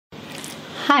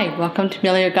Hi, welcome to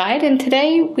Mail Your Guide, and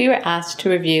today we were asked to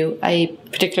review a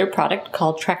particular product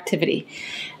called Tractivity.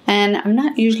 And I'm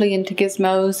not usually into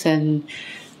gizmos and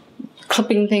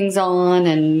clipping things on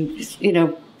and,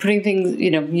 putting things,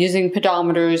 using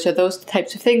pedometers or those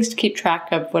types of things to keep track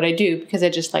of what I do because I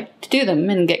just like to do them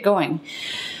and get going.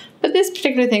 But this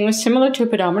particular thing was similar to a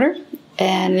pedometer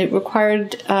and it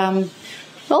required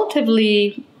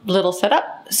relatively little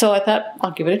setup, so I thought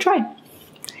I'll give it a try.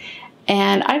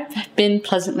 And I've been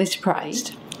pleasantly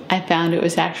surprised. I found it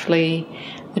was actually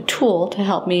a tool to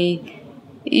help me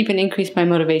even increase my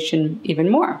motivation even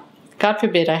more. God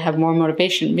forbid I have more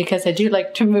motivation because I do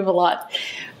like to move a lot.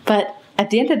 But at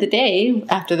the end of the day,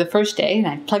 after the first day, and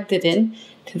I plugged it in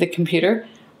to the computer,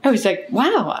 I was like,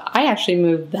 wow, I actually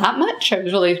moved that much. I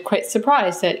was really quite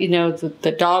surprised that,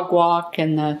 the dog walk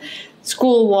and the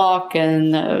school walk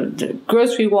and the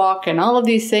grocery walk and all of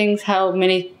these things, how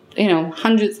many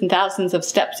hundreds and thousands of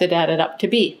steps it added up to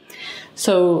be.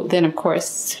 So then, of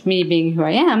course, me being who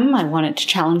I am, I wanted to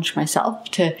challenge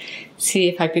myself to see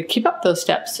if I could keep up those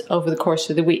steps over the course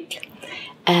of the week.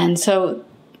 And so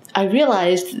I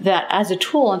realized that as a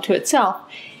tool unto itself,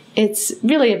 it's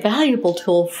really a valuable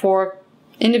tool for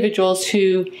individuals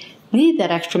who need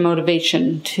that extra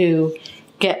motivation to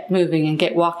get moving and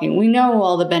get walking. We know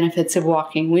all the benefits of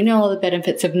walking. We know all the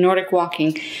benefits of Nordic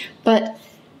walking, but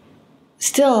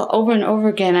still, over and over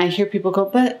again, I hear people go,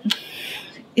 but,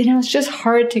 it's just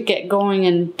hard to get going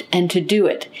and to do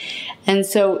it. And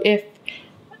so if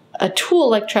a tool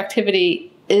like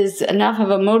Tractivity is enough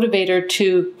of a motivator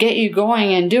to get you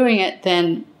going and doing it,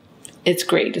 then it's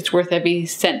great. It's worth every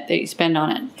cent that you spend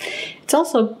on it. It's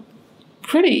also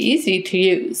pretty easy to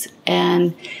use.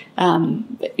 And,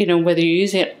 whether you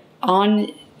use it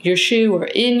on your shoe or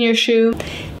in your shoe,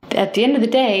 at the end of the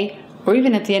day, or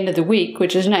even at the end of the week,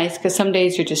 which is nice because some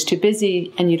days you're just too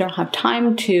busy and you don't have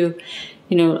time to,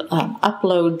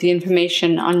 upload the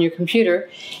information on your computer.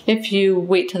 If you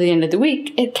wait till the end of the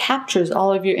week, it captures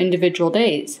all of your individual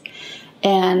days.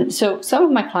 And so some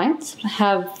of my clients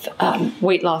have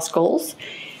weight loss goals,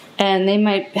 and they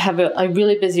might have a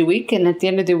really busy week, and at the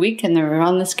end of the week, and they're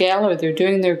on the scale or they're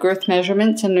doing their girth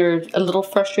measurements and they're a little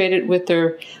frustrated with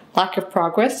their lack of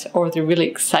progress, or they're really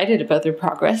excited about their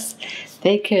progress,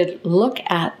 they could look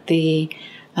at the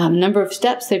number of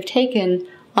steps they've taken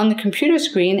on the computer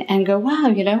screen and go,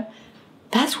 wow,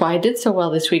 that's why I did so well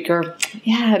this week. Or,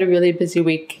 yeah, I had a really busy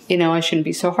week. I shouldn't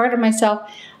be so hard on myself.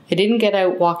 I didn't get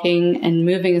out walking and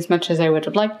moving as much as I would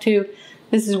have liked to.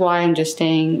 This is why I'm just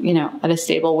staying, at a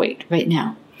stable weight right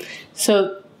now.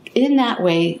 So in that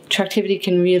way, Tractivity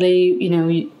can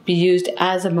really, be used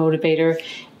as a motivator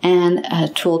and a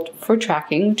tool for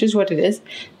tracking, which is what it is,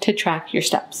 to track your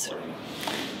steps.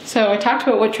 So I talked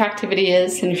about what Tractivity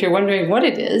is, and if you're wondering what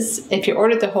it is, if you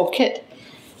ordered the whole kit,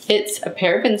 it's a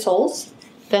pair of insoles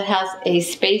that has a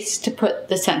space to put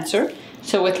the sensor.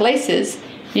 So with laces,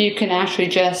 you can actually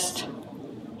just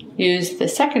use the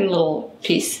second little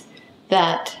piece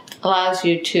that allows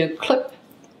you to clip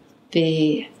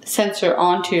the sensor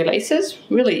onto your laces.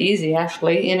 Really easy,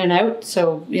 actually, in and out.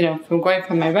 So, from going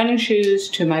from my running shoes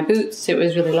to my boots, it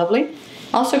was really lovely.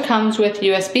 Also comes with a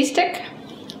USB stick.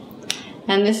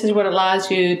 And this is what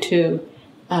allows you to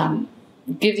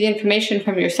give the information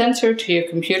from your sensor to your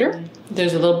computer.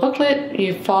 There's a little booklet.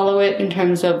 You follow it in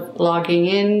terms of logging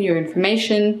in your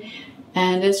information.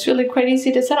 And it's really quite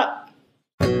easy to set up.